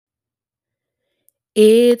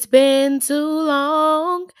It's been too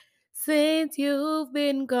long since you've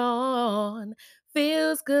been gone.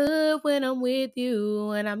 Feels good when I'm with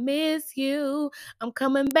you and I miss you. I'm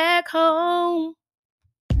coming back home.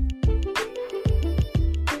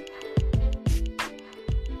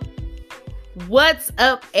 What's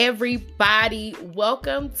up, everybody?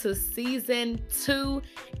 Welcome to season 2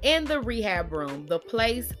 in the Rehab Room, the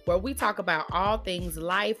place where we talk about all things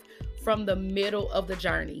life from the middle of the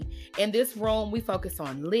journey. In this room, we focus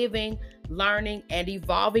on living, learning, and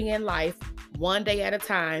evolving in life one day at a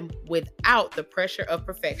time without the pressure of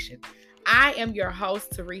perfection. I am your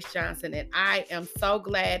host, Therese Johnson, and I am so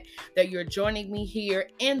glad that you're joining me here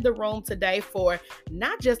in the room today for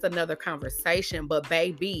not just another conversation, but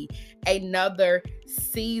baby, another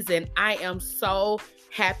season. I am so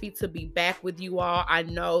happy to be back with you all. I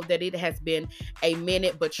know that it has been a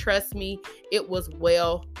minute, but trust me, it was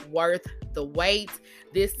well worth the wait.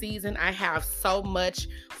 This season, I have so much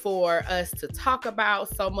for us to talk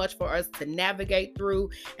about, so much for us to navigate through,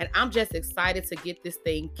 and I'm just excited to get this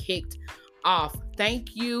thing kicked off.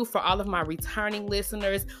 Thank you for all of my returning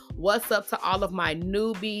listeners. What's up to all of my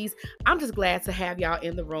newbies? I'm just glad to have y'all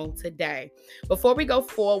in the room today. Before we go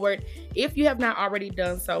forward, if you have not already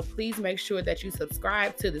done so, please make sure that you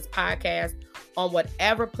subscribe to this podcast on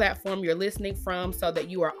whatever platform you're listening from so that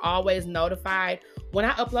you are always notified when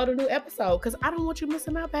I upload a new episode, because I don't want you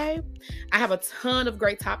missing out, babe. I have a ton of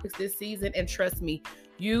great topics this season, and trust me,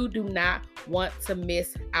 you do not want to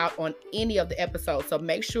miss out on any of the episodes. So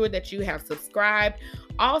make sure that you have subscribed.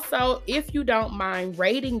 Also, if you don't mind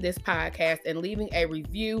rating this podcast and leaving a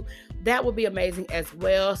review, that would be amazing as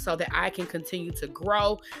well, so that I can continue to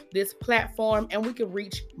grow this platform and we can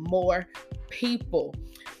reach more people.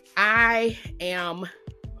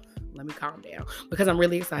 Let me calm down because I'm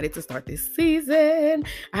really excited to start this season.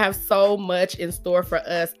 I have so much in store for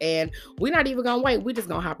us, and we're not even gonna wait. We're just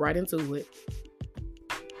gonna hop right into it.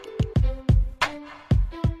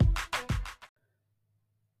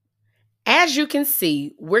 As you can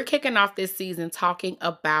see, we're kicking off this season talking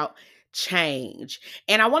about change.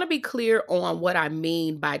 And I want to be clear on what I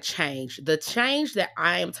mean by change. The change that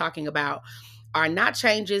I am talking about are not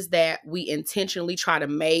changes that we intentionally try to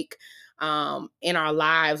make in our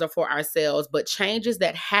lives or for ourselves, but changes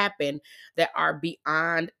that happen that are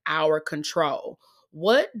beyond our control.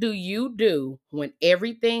 What do you do when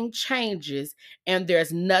everything changes and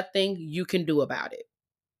there's nothing you can do about it?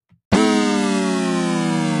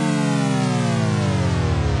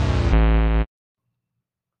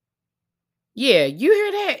 Yeah, you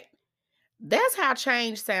hear that? That's how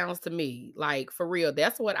change sounds to me. Like, for real,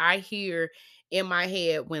 that's what I hear in my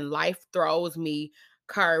head when life throws me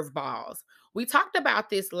curveballs. We talked about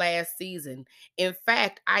this last season. In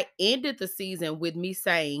fact, I ended the season with me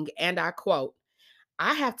saying, and I quote,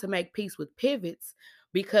 I have to make peace with pivots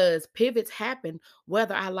because pivots happen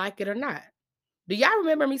whether I like it or not. Do y'all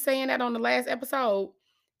remember me saying that on the last episode?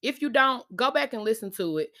 If you don't, go back and listen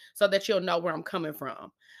to it so that you'll know where I'm coming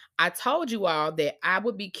from. I told you all that I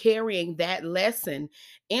would be carrying that lesson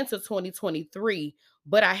into 2023,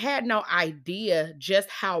 but I had no idea just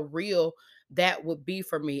how real that would be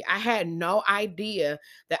for me. I had no idea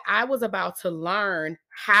that I was about to learn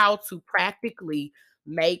how to practically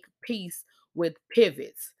make peace with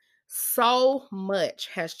pivots. So much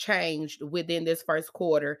has changed within this first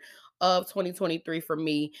quarter of 2023 for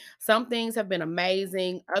me. Some things have been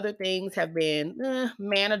amazing, other things have been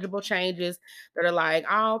manageable changes that are like,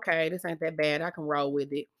 oh, okay, this ain't that bad. I can roll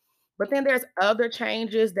with it. But then there's other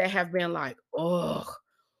changes that have been like, oh,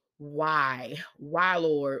 why? Why,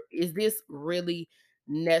 Lord? Is this really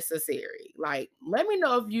necessary? Like, let me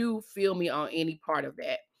know if you feel me on any part of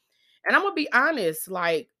that. And I'm gonna be honest,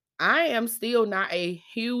 like, I am still not a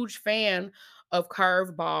huge fan of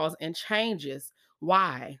curveballs and changes.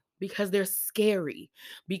 Why? Because they're scary.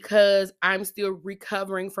 Because I'm still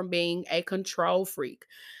recovering from being a control freak.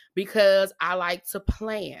 Because I like to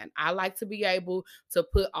plan. I like to be able to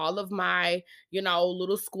put all of my,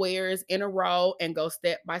 little squares in a row and go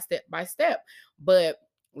step by step by step. But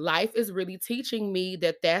life is really teaching me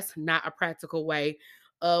that that's not a practical way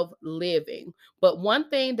of living. But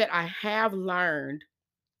one thing that I have learned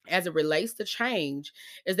as it relates to change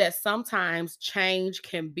is that sometimes change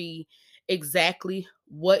can be exactly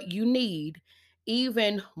what you need,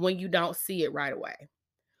 even when you don't see it right away.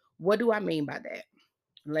 What do I mean by that?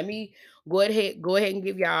 Let me go ahead and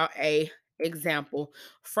give y'all a example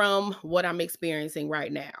from what I'm experiencing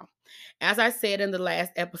right now. As I said in the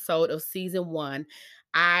last episode of season 1,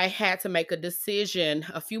 I had to make a decision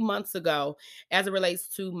a few months ago as it relates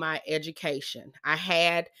to my education. I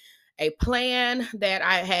had a plan that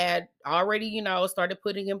I had already, started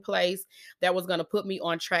putting in place that was going to put me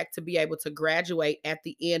on track to be able to graduate at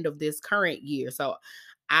the end of this current year. So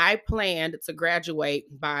I planned to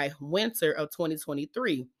graduate by winter of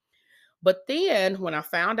 2023. But then when I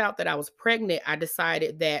found out that I was pregnant, I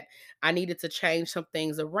decided that I needed to change some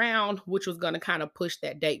things around, which was going to kind of push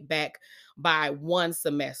that date back by one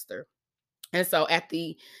semester. And so at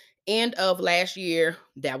the end of last year,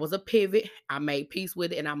 that was a pivot. I made peace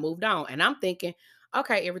with it and I moved on. And I'm thinking,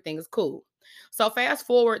 okay, everything is cool. So fast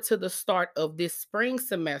forward to the start of this spring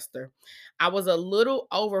semester. I was a little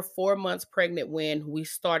over 4 months pregnant when we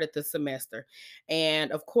started the semester.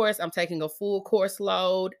 And of course, I'm taking a full course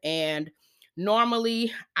load. And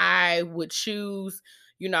normally I would choose,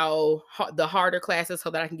 the harder classes so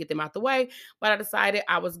that I can get them out the way. But I decided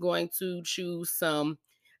I was going to choose some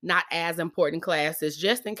not as important classes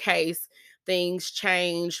just in case things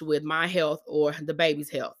change with my health or the baby's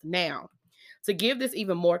health. Now, to give this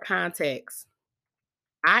even more context,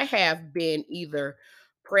 I have been either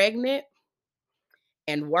pregnant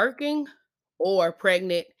and working, or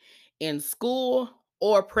pregnant in school,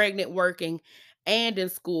 or pregnant working and in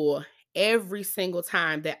school every single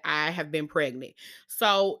time that I have been pregnant.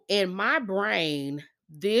 So in my brain,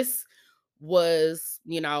 this was,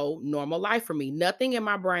 normal life for me. Nothing in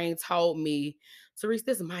my brain told me, Therese,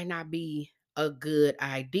 this might not be a good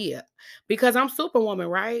idea because I'm Superwoman,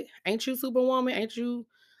 right? Ain't you Superwoman? Ain't you?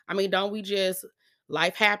 I mean, don't we just,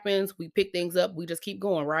 life happens, we pick things up, we just keep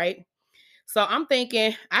going, right? So I'm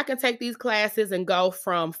thinking I can take these classes and go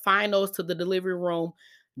from finals to the delivery room,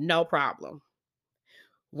 no problem.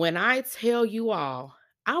 When I tell you all,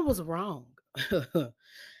 I was wrong.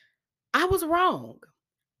 I was wrong.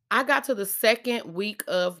 I got to the second week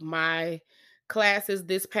of my classes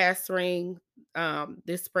this spring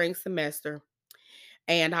semester,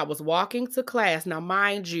 and I was walking to class. Now,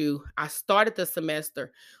 mind you, I started the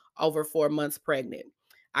semester over 4 months pregnant.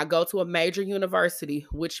 I go to a major university,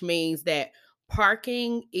 which means that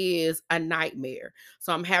parking is a nightmare.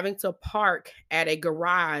 So I'm having to park at a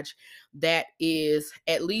garage that is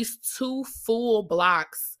at least 2 full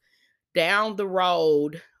blocks down the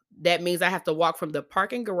road. That means I have to walk from the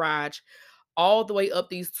parking garage all the way up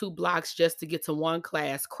these 2 blocks just to get to one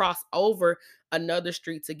class, cross over another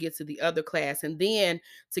street to get to the other class, and then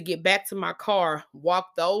to get back to my car,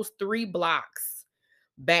 walk those 3 blocks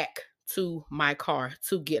back to my car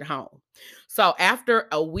to get home. So after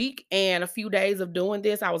a week and a few days of doing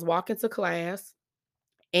this, I was walking to class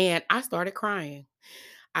and I started crying.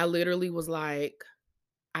 I literally was like,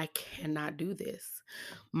 I cannot do this.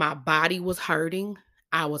 My body was hurting.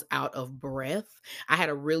 I was out of breath. I had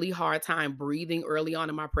a really hard time breathing early on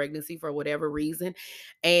in my pregnancy for whatever reason.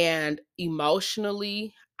 And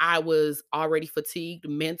emotionally, I was already fatigued.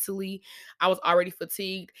 Mentally, I was already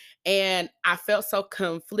fatigued. And I felt so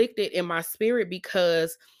conflicted in my spirit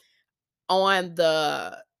because on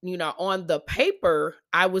the paper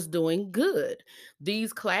I was doing good.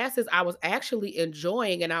 These classes I was actually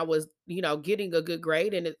enjoying, and I was getting a good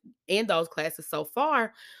grade in those classes so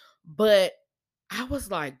far. But I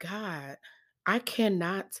was like, God, I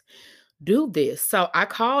cannot do this. So I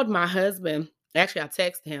called my husband. Actually, I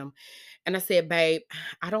texted him and I said, babe,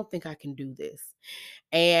 I don't think I can do this.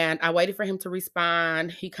 And I waited for him to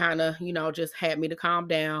respond. He kind of, just had me to calm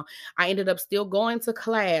down. I ended up still going to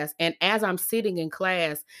class. And as I'm sitting in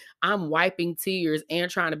class, I'm wiping tears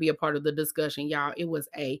and trying to be a part of the discussion. Y'all, it was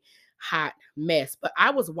a hot mess. But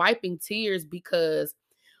I was wiping tears because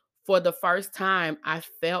for the first time, I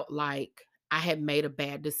felt like I had made a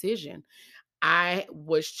bad decision. I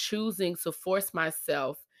was choosing to force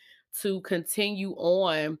myself to continue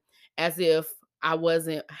on as if I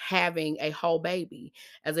wasn't having a whole baby,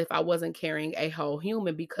 as if I wasn't carrying a whole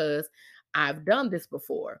human because I've done this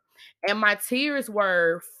before. And my tears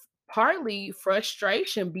were partly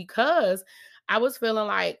frustration because I was feeling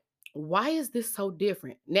like, why is this so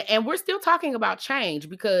different? And we're still talking about change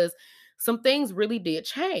because some things really did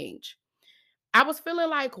change. I was feeling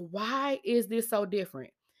like, why is this so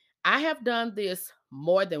different? I have done this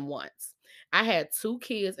more than once. I had 2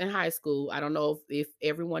 kids in high school. I don't know if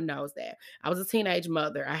everyone knows that. I was a teenage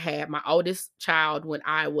mother. I had my oldest child when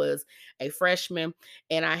I was a freshman,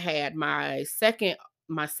 and I had my second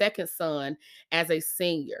son as a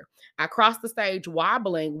senior. I crossed the stage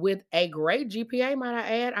wobbling with a great GPA, might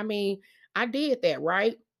I add. I mean, I did that,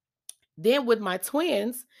 right? Then with my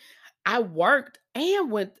twins, I worked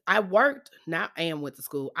to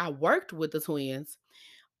school. I worked with the twins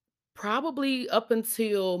probably up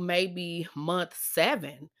until maybe month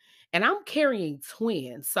 7, and I'm carrying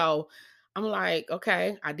twins. So I'm like,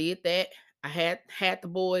 okay, I did that. I had the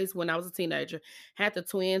boys when I was a teenager, had the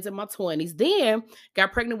twins in my 20s, then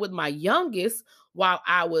got pregnant with my youngest while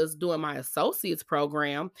I was doing my associate's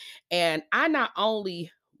program. And I not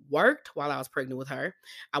only worked while I was pregnant with her,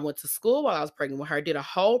 I went to school while I was pregnant with her, did a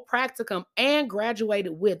whole practicum, and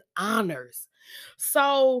graduated with honors.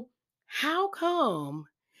 So, how come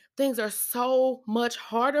things are so much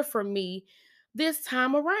harder for me this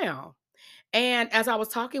time around? And as I was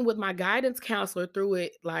talking with my guidance counselor through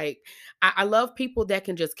it, like I love people that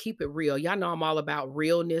can just keep it real. Y'all know I'm all about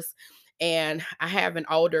realness. And I have an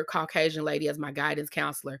older Caucasian lady as my guidance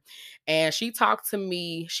counselor. And she talked to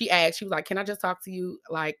me. She asked, she was like, "Can I just talk to you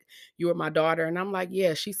like you were my daughter?" And I'm like,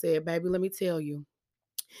 "Yeah." She said, "Baby, let me tell you.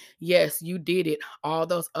 Yes, you did it all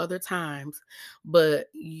those other times, but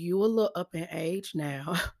you a little up in age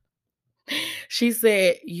now." She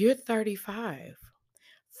said, "You're 35.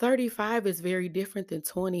 35 is very different than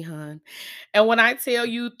 20, hun." And when I tell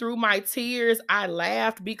you through my tears, I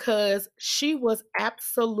laughed because she was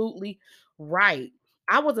absolutely right.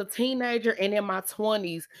 I was a teenager and in my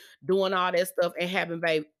 20s doing all that stuff and having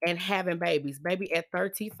babies. Baby, at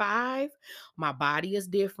 35, my body is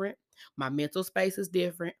different. My mental space is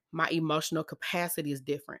different. My emotional capacity is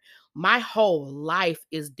different. My whole life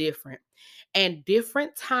is different. And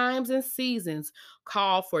different times and seasons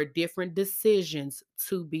call for different decisions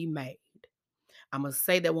to be made. I'm going to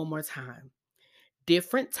say that one more time.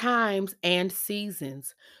 Different times and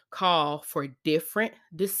seasons call for different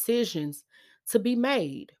decisions to be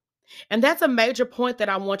made. And that's a major point that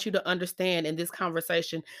I want you to understand in this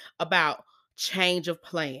conversation about change of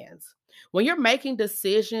plans. When you're making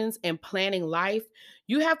decisions and planning life,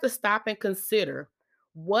 you have to stop and consider,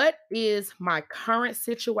 what is my current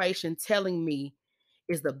situation telling me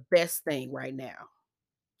is the best thing right now?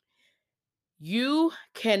 You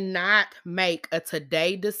cannot make a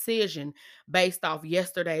today decision based off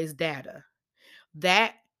yesterday's data.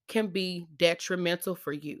 That can be detrimental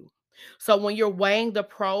for you. So when you're weighing the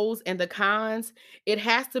pros and the cons, it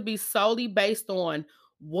has to be solely based on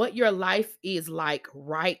what your life is like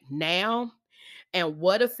right now and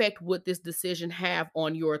what effect would this decision have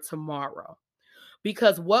on your tomorrow.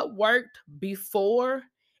 Because what worked before,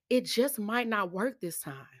 it just might not work this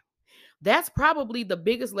time. That's probably the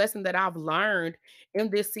biggest lesson that I've learned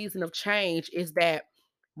in this season of change is that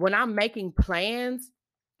when I'm making plans,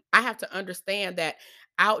 I have to understand that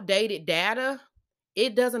outdated data,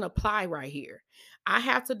 it doesn't apply right here. I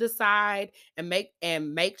have to decide and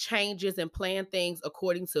make changes and plan things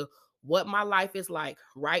according to what my life is like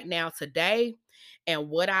right now today and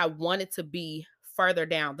what I want it to be further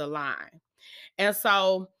down the line. And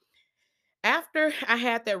so after I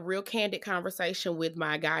had that real candid conversation with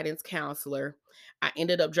my guidance counselor, I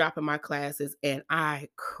ended up dropping my classes and I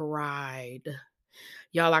cried.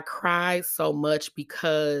 Y'all, I cried so much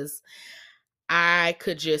because I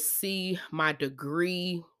could just see my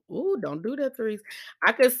degree. Ooh, don't do that, Therese.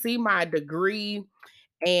 I could see my degree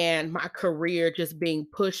and my career just being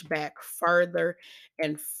pushed back further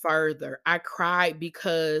and further. I cried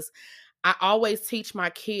because I always teach my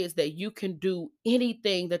kids that you can do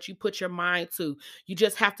anything that you put your mind to. You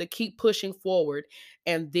just have to keep pushing forward.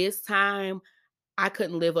 And this time, I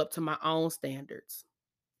couldn't live up to my own standards.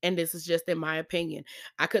 And this is just in my opinion.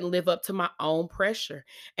 I couldn't live up to my own pressure.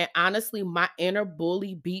 And honestly, my inner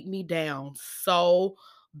bully beat me down so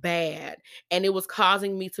bad. And it was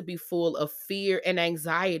causing me to be full of fear and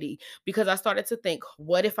anxiety because I started to think,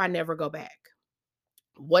 what if I never go back?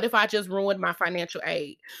 What if I just ruined my financial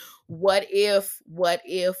aid? What if?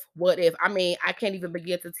 I mean, I can't even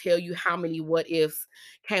begin to tell you how many what ifs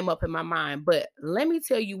came up in my mind. But let me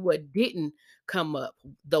tell you what didn't come up.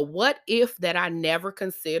 The what if that I never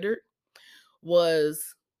considered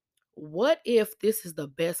was, what if this is the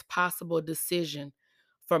best possible decision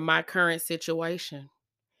for my current situation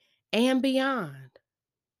and beyond?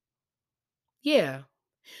 Yeah.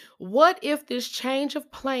 What if this change of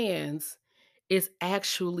plans is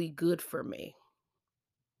actually good for me?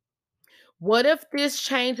 What if this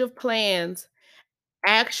change of plans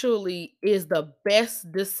actually is the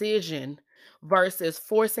best decision versus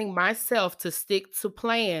forcing myself to stick to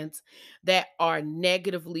plans that are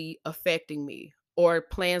negatively affecting me or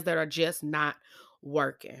plans that are just not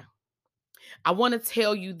working? I want to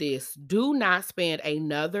tell you this, do not spend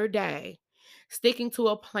another day sticking to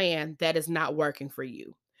a plan that is not working for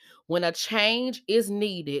you. When a change is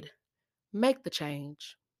needed, make the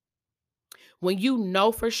change. When you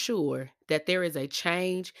know for sure that there is a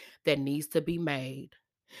change that needs to be made.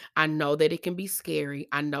 I know that it can be scary.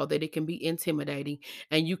 I know that it can be intimidating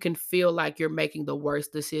and you can feel like you're making the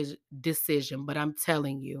worst decision, but I'm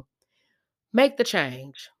telling you, make the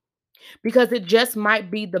change. because it just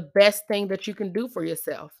might be the best thing that you can do for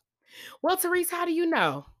yourself. Well, Therese, how do you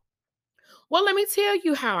know? Well, let me tell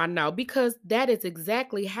you how I know, because that is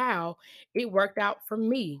exactly how it worked out for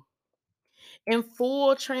me. In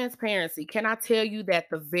full transparency, can I tell you that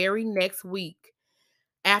the very next week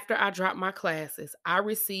after I dropped my classes, I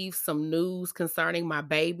received some news concerning my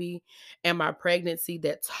baby and my pregnancy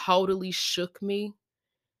that totally shook me.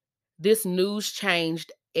 This news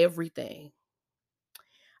changed everything.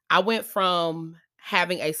 I went from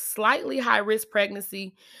having a slightly high risk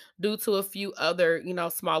pregnancy due to a few other,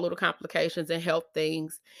 small little complications and health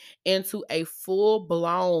things, into a full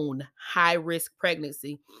blown high risk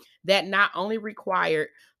pregnancy that not only required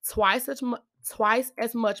twice as much twice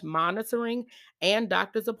as much monitoring and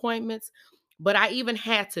doctor's appointments, but I even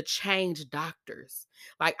had to change doctors.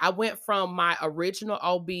 Like, I went from my original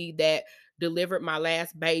OB that delivered my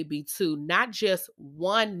last baby to not just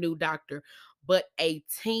one new doctor, but a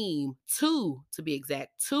team, two to be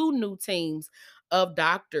exact, two new teams of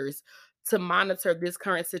doctors to monitor this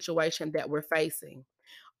current situation that we're facing.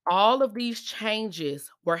 All of these changes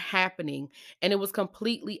were happening, and it was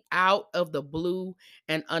completely out of the blue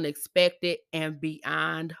and unexpected and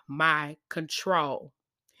beyond my control.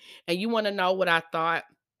 And you want to know what I thought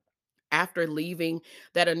after leaving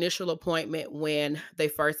that initial appointment when they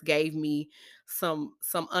first gave me some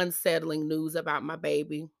unsettling news about my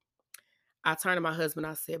baby? I turned to my husband.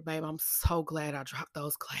 I said, "Babe, I'm so glad I dropped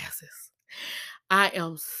those classes. I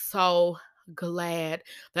am so glad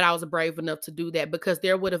that I was brave enough to do that, because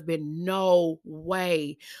there would have been no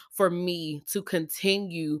way for me to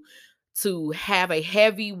continue to have a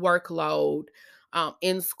heavy workload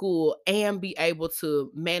in school and be able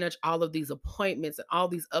to manage all of these appointments and all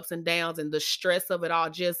these ups and downs and the stress of it all.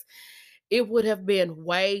 Just, it would have been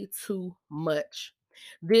way too much.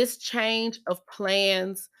 This change of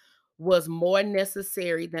plans was more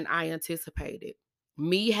necessary than I anticipated.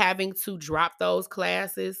 Me having to drop those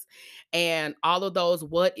classes and all of those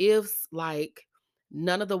what ifs, like,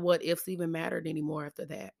 none of the what ifs even mattered anymore after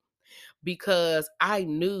that, because I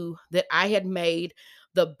knew that I had made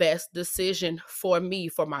the best decision for me,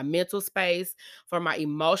 for my mental space, for my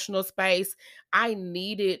emotional space. I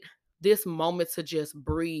needed this moment to just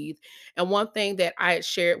breathe. And one thing that I had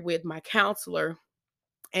shared with my counselor,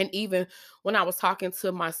 and even when I was talking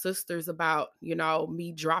to my sisters about,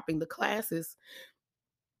 me dropping the classes,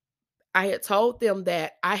 I had told them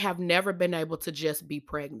that I have never been able to just be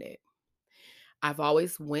pregnant. I've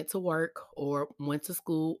always went to work or went to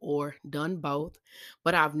school or done both,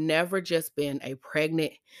 but I've never just been a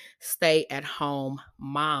pregnant, stay at home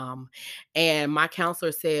mom. And my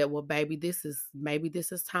counselor said, "Well, baby, this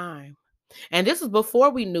is time." And this was before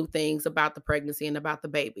we knew things about the pregnancy and about the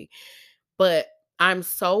baby. But I'm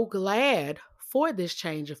so glad for this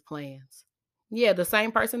change of plans. Yeah, the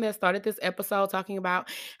same person that started this episode talking about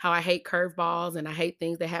how I hate curveballs and I hate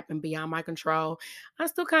things that happen beyond my control, I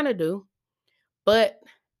still kind of do. But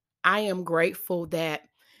I am grateful that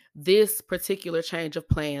this particular change of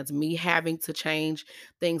plans, me having to change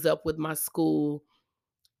things up with my school,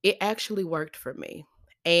 it actually worked for me.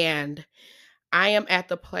 And I am at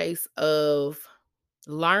the place of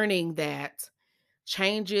learning that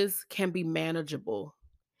changes can be manageable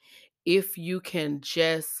if you can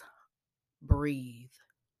just breathe.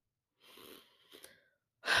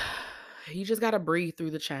 You just got to breathe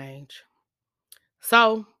through the change.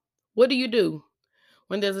 So, what do you do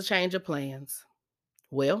when there's a change of plans?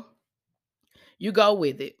 Well, you go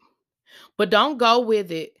with it. But don't go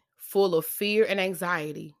with it full of fear and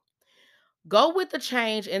anxiety. Go with the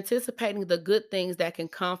change, anticipating the good things that can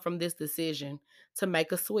come from this decision to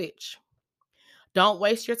make a switch. Don't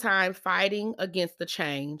waste your time fighting against the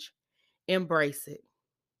change. Embrace it.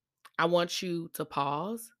 I want you to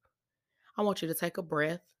pause. I want you to take a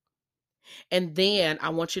breath. And then I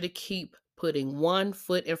want you to keep putting one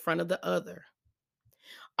foot in front of the other.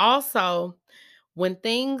 Also, when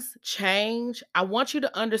things change, I want you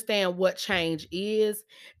to understand what change is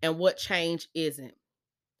and what change isn't.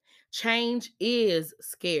 Change is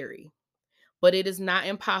scary, but it is not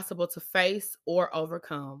impossible to face or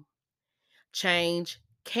overcome. Change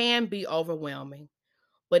can be overwhelming,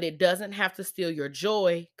 but it doesn't have to steal your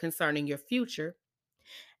joy concerning your future.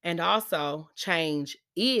 And also, change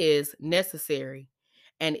is necessary,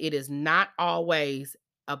 and it is not always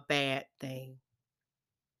a bad thing.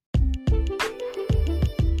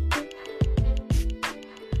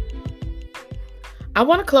 I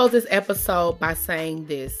want to close this episode by saying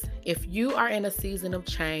this. If you are in a season of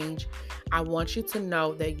change, I want you to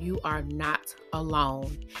know that you are not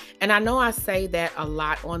alone. And I know I say that a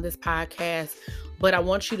lot on this podcast, but I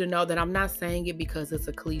want you to know that I'm not saying it because it's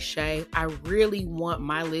a cliche. I really want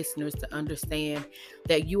my listeners to understand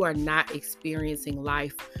that you are not experiencing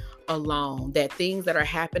life alone, that things that are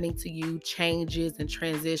happening to you, changes and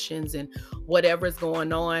transitions and whatever's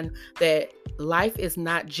going on, that life is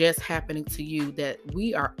not just happening to you, that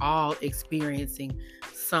we are all experiencing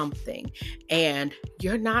something and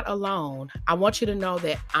you're not alone. I want you to know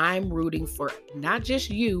that I'm rooting for not just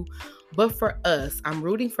you, but for us. I'm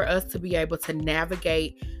rooting for us to be able to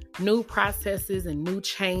navigate new processes and new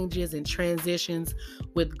changes and transitions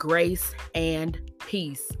with grace and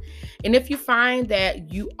peace. And if you find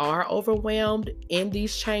that you are overwhelmed in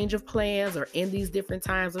these change of plans or in these different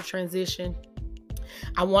times of transition,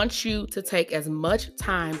 I want you to take as much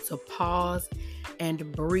time to pause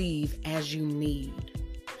and breathe as you need.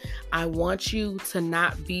 I want you to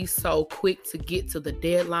not be so quick to get to the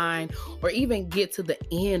deadline or even get to the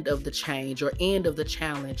end of the change or end of the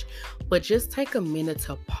challenge, but just take a minute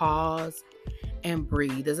to pause and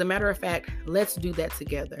breathe. As a matter of fact, let's do that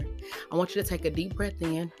together. I want you to take a deep breath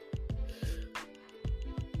in,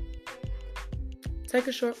 take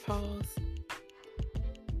a short pause,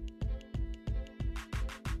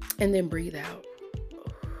 and then breathe out.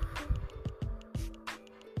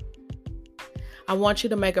 I want you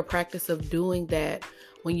to make a practice of doing that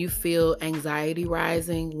when you feel anxiety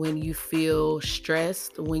rising, when you feel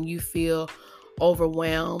stressed, when you feel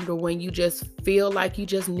overwhelmed, or when you just feel like you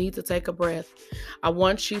just need to take a breath. I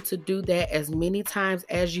want you to do that as many times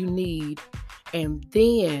as you need, and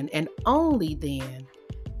then, and only then,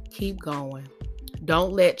 keep going.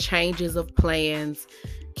 Don't let changes of plans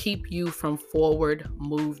keep you from forward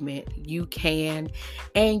movement. You can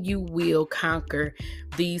and you will conquer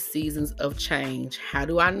these seasons of change. How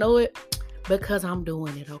do I know it? Because I'm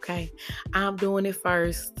doing it, okay? I'm doing it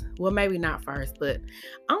first. Well, maybe not first, but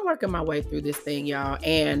I'm working my way through this thing, y'all.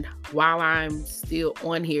 And while I'm still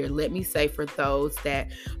on here, let me say for those that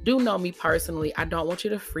do know me personally, I don't want you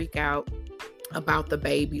to freak out about the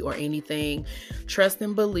baby or anything. Trust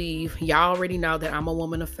and believe. Y'all already know that I'm a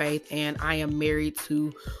woman of faith and I am married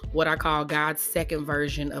to what I call God's second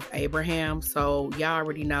version of Abraham. So y'all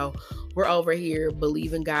already know we're over here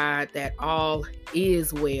believing God that all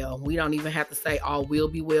is well. We don't even have to say all will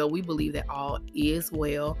be well. We believe that all is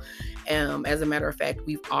well. As a matter of fact,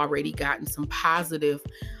 we've already gotten some positive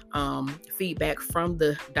feedback from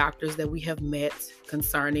the doctors that we have met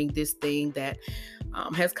concerning this thing that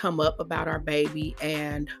has come up about our baby,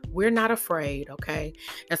 and we're not afraid, okay?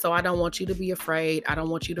 And so I don't want you to be afraid. I don't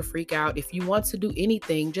want you to freak out. If you want to do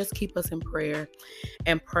anything, just keep us in prayer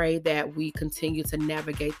and pray that we continue to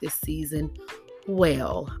navigate this season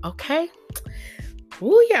well, okay?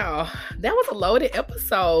 Woo, y'all, that was a loaded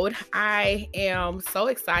episode. I am so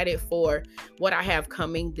excited for what I have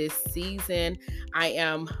coming this season. I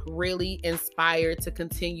am really inspired to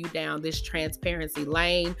continue down this transparency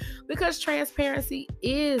lane because transparency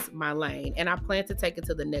is my lane and I plan to take it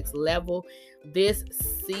to the next level. This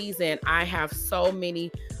season, I have so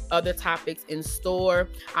many other topics in store.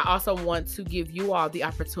 I also want to give you all the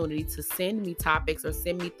opportunity to send me topics or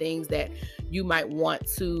send me things that you might want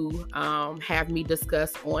to have me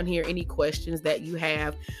discuss on here. Any questions that you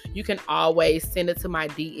have, you can always send it to my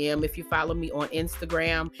DM. If you follow me on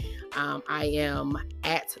Instagram, I am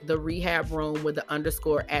at the rehab room with the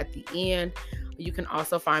 _ at the end. You can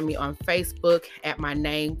also find me on Facebook at my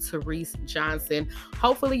name, Therese Johnson.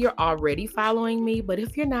 Hopefully you're already following me, but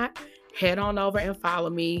if you're not, head on over and follow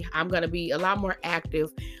me. I'm going to be a lot more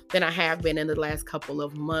active than I have been in the last couple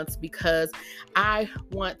of months because I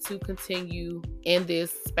want to continue in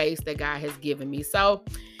this space that God has given me. So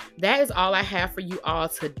that is all I have for you all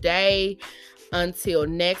today. Until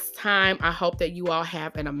next time, I hope that you all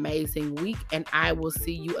have an amazing week and I will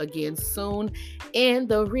see you again soon in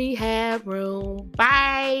the rehab room.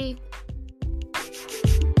 Bye.